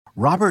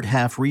Robert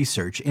Half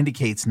research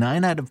indicates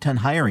 9 out of 10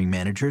 hiring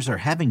managers are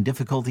having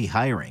difficulty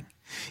hiring.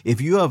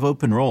 If you have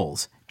open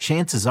roles,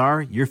 chances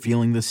are you're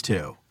feeling this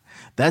too.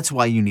 That's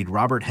why you need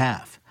Robert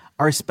Half.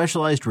 Our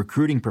specialized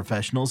recruiting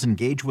professionals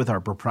engage with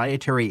our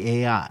proprietary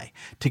AI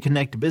to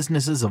connect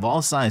businesses of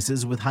all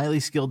sizes with highly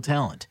skilled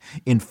talent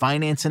in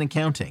finance and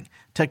accounting,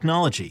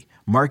 technology,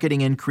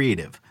 marketing and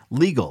creative,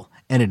 legal,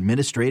 and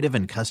administrative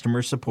and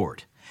customer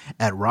support.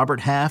 At Robert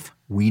Half,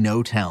 we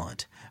know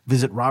talent.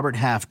 Visit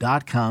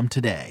roberthalf.com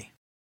today.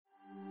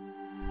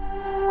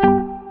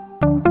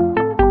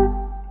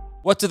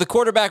 What do the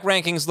quarterback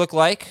rankings look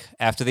like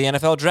after the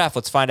NFL draft?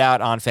 Let's find out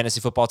on Fantasy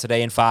Football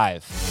Today in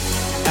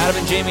 5. Adam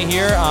and Jamie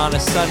here on a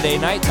Sunday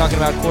night talking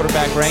about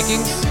quarterback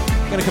rankings.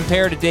 I'm going to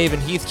compare to Dave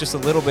and Heath just a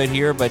little bit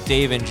here, but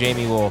Dave and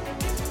Jamie will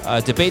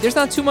debate. There's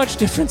not too much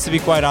difference, to be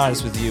quite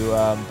honest with you,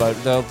 but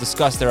they'll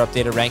discuss their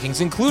updated rankings,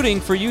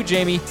 including for you,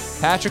 Jamie,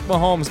 Patrick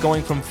Mahomes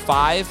going from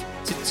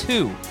 5 to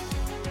 2.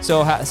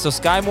 So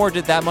Sky Moore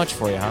did that much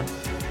for you, huh?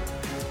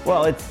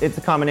 Well, it's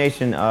a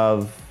combination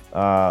of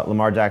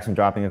Lamar Jackson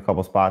dropping a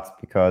couple spots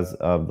because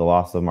of the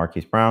loss of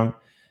Marquise Brown.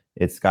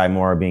 It's Sky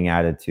Moore being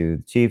added to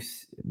the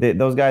Chiefs.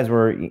 Those guys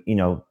were,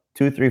 2,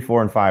 3,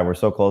 4, and 5 were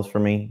so close for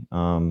me.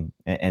 And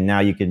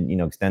now you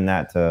can, extend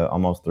that to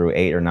almost through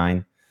 8 or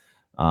 9.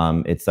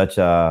 It's such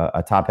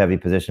a top-heavy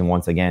position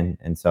once again.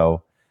 And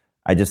so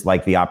I just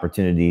like the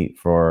opportunity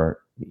for,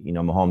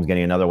 Mahomes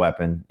getting another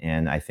weapon.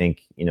 And I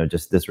think,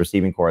 just this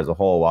receiving core as a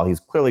whole, while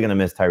he's clearly going to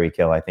miss Tyreek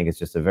Hill, I think it's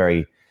just a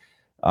very,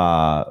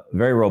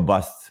 very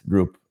robust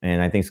group.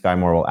 And I think Sky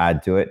Moore will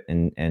add to it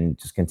and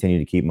just continue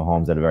to keep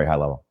Mahomes at a very high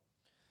level.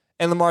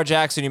 And Lamar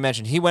Jackson, you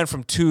mentioned, he went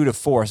from 2 to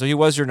 4. So he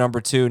was your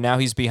number 2. Now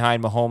he's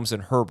behind Mahomes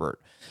and Herbert.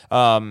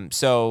 I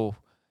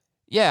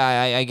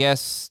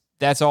guess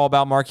that's all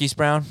about Marquise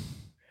Brown.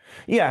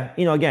 Yeah,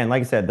 again,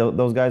 like I said,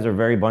 those guys are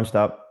very bunched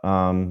up.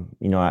 By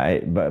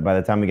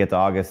the time we get to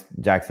August,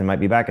 Jackson might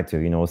be back at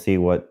 2. We'll see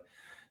what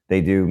they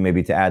do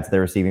maybe to add to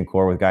their receiving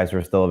core with guys who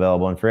are still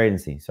available in free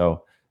agency.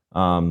 So,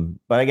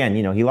 but again,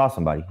 he lost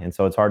somebody. And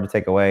so it's hard to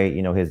take away,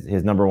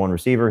 his number 1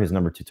 receiver, his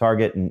number 2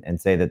 target,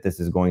 and say that this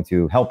is going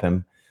to help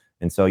him.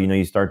 And so,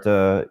 you start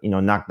to,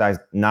 knock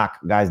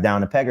guys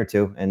down a peg or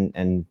two,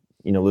 and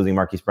losing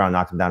Marquise Brown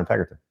knocks him down a peg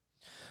or 2.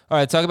 All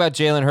right, talk about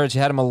Jalen Hurts.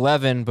 You had him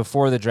 11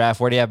 before the draft.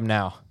 Where do you have him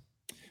now?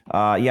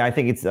 I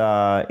think it's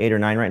 8 or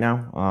 9 right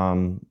now.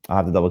 I'll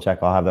have to double check.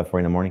 I'll have that for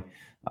you in the morning.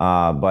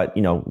 But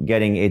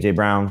getting AJ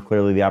Brown,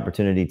 clearly the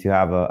opportunity to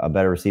have a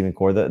better receiving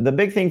core. The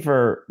big thing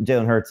for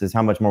Jalen Hurts is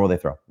how much more will they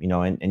throw?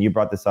 And you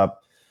brought this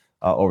up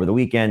over the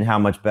weekend, how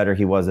much better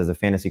he was as a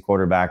fantasy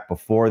quarterback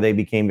before they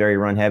became very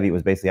run heavy. It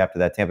was basically after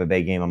that Tampa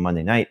Bay game on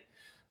Monday night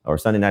or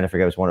Sunday night. I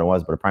forget which one it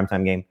was, but a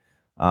primetime game.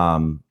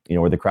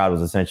 Where the crowd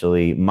was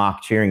essentially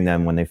mock cheering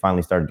them when they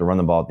finally started to run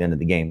the ball at the end of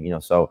the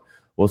game. So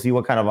we'll see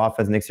what kind of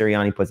offense Nick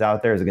Sirianni puts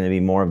out there. Is it going to be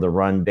more of the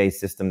run-based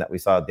system that we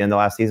saw at the end of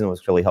last season,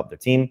 which really helped their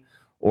team?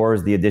 Or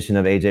is the addition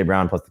of A.J.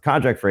 Brown plus the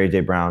contract for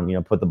A.J.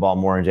 Brown, put the ball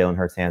more in Jalen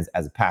Hurts' hands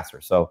as a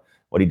passer? So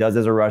what he does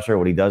as a rusher,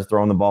 what he does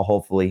throwing the ball,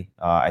 hopefully,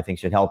 I think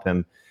should help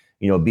him,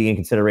 be in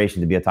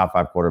consideration to be a top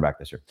 5 quarterback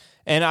this year.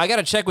 And I got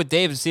to check with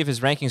Dave to see if his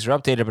rankings are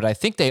updated, but I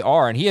think they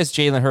are. And he has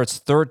Jalen Hurts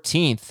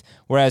 13th,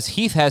 whereas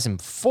Heath has him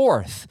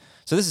 4th.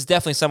 So this is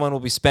definitely someone we'll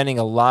be spending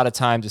a lot of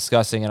time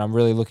discussing, and I'm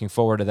really looking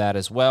forward to that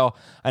as well.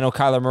 I know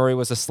Kyler Murray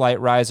was a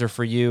slight riser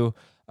for you,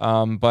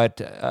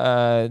 but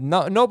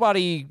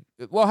nobody.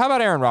 Well, how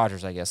about Aaron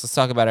Rodgers? I guess let's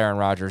talk about Aaron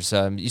Rodgers.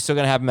 You still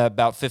gonna have him at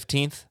about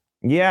 15th?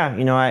 Yeah,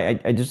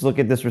 I just look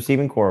at this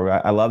receiving core.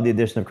 I love the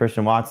addition of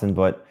Christian Watson,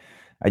 but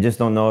I just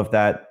don't know if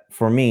that,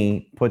 for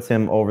me, puts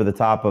him over the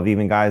top of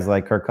even guys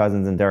like Kirk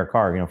Cousins and Derek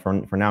Carr.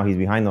 For now, he's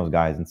behind those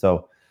guys, and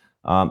so.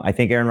 I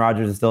think Aaron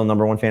Rodgers is still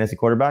number 1 fantasy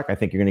quarterback. I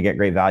think you're going to get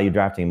great value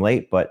drafting him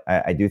late, but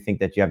I do think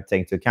that you have to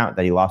take into account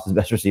that he lost his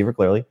best receiver,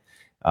 clearly.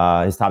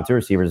 His top 2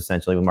 receivers,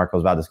 essentially, with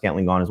Marquez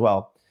Valdes-Scantling gone as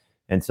well.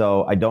 And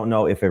so I don't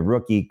know if a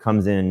rookie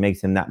comes in and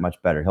makes him that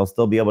much better. He'll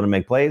still be able to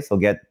make plays. He'll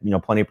get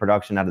plenty of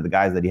production out of the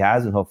guys that he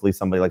has, and hopefully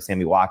somebody like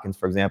Sammy Watkins,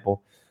 for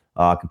example,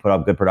 can put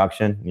up good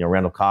production.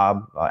 Randall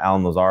Cobb,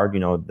 Alan Lazard,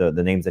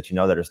 the names that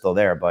that are still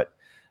there. But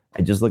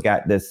I just look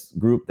at this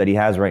group that he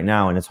has right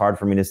now, and it's hard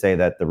for me to say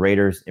that the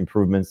Raiders'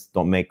 improvements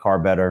don't make Carr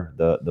better.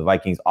 The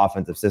Vikings'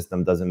 offensive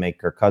system doesn't make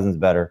Kirk Cousins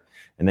better.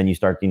 And then you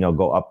start,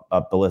 go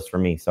up the list for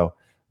me. So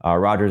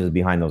Rodgers is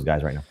behind those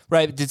guys right now.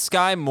 Right. Did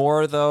Sky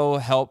Moore, though,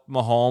 help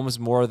Mahomes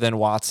more than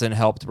Watson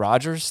helped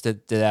Rodgers?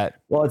 Did that?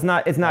 Well, it's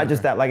not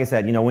just that. Like I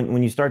said,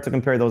 when you start to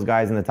compare those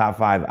guys in the top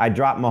 5, I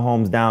dropped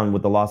Mahomes down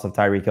with the loss of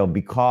Tyreek Hill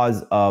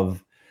because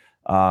of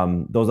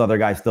those other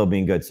guys still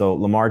being good. So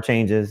Lamar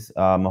changes,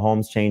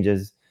 Mahomes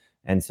changes.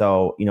 And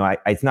so,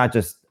 it's not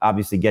just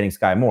obviously getting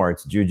Sky Moore.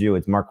 It's Juju.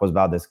 It's Marquez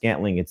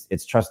Valdes-Scantling.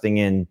 It's trusting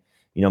in,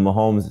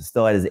 Mahomes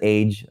still at his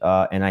age.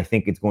 And I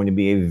think it's going to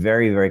be a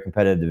very, very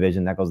competitive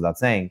division. That goes without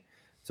saying.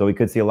 So we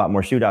could see a lot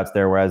more shootouts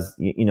there. Whereas,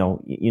 you know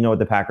what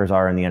the Packers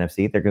are in the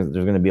NFC. There's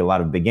going to be a lot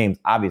of big games,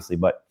 obviously.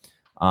 But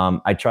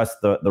I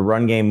trust the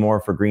run game more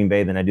for Green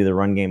Bay than I do the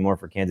run game more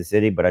for Kansas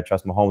City. But I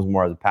trust Mahomes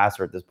more as a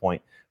passer at this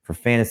point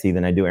for fantasy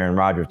than I do Aaron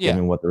Rodgers, Yeah.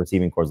 given what the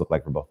receiving cores look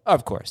like for both.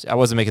 Of course. I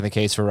wasn't making the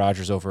case for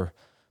Rodgers over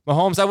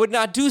Mahomes. I would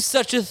not do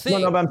such a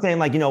thing. No, but I'm saying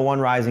like, one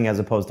rising as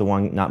opposed to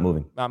one not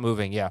moving. Not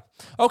moving, yeah.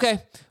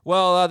 Okay,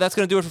 well, that's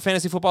going to do it for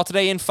Fantasy Football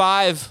Today in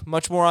 5.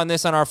 Much more on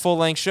this on our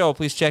full-length show.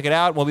 Please check it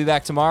out. We'll be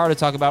back tomorrow to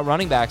talk about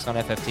running backs on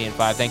FFT in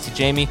 5. Thanks to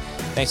Jamie.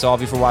 Thanks to all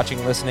of you for watching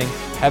and listening.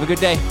 Have a good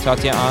day. Talk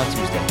to you on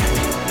Tuesday.